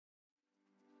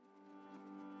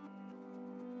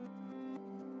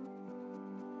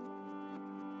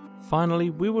Finally,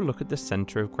 we will look at the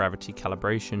center of gravity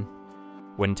calibration.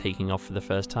 When taking off for the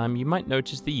first time, you might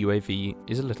notice the UAV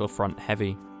is a little front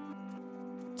heavy.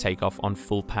 Take off on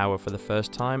full power for the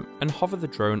first time and hover the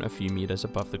drone a few meters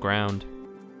above the ground.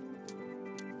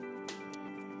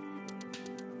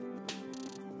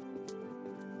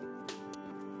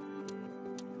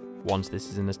 Once this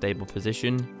is in a stable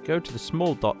position, go to the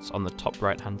small dots on the top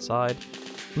right hand side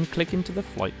and click into the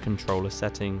flight controller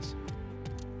settings.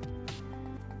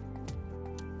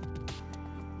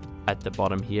 At the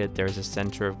bottom here there is a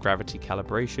center of gravity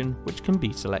calibration which can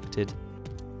be selected.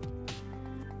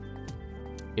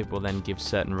 It will then give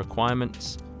certain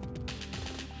requirements,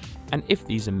 and if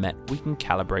these are met we can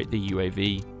calibrate the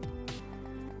UAV.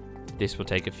 This will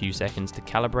take a few seconds to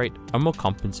calibrate and will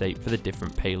compensate for the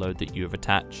different payload that you have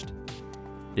attached.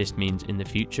 This means in the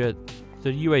future,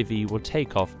 the UAV will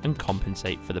take off and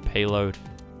compensate for the payload.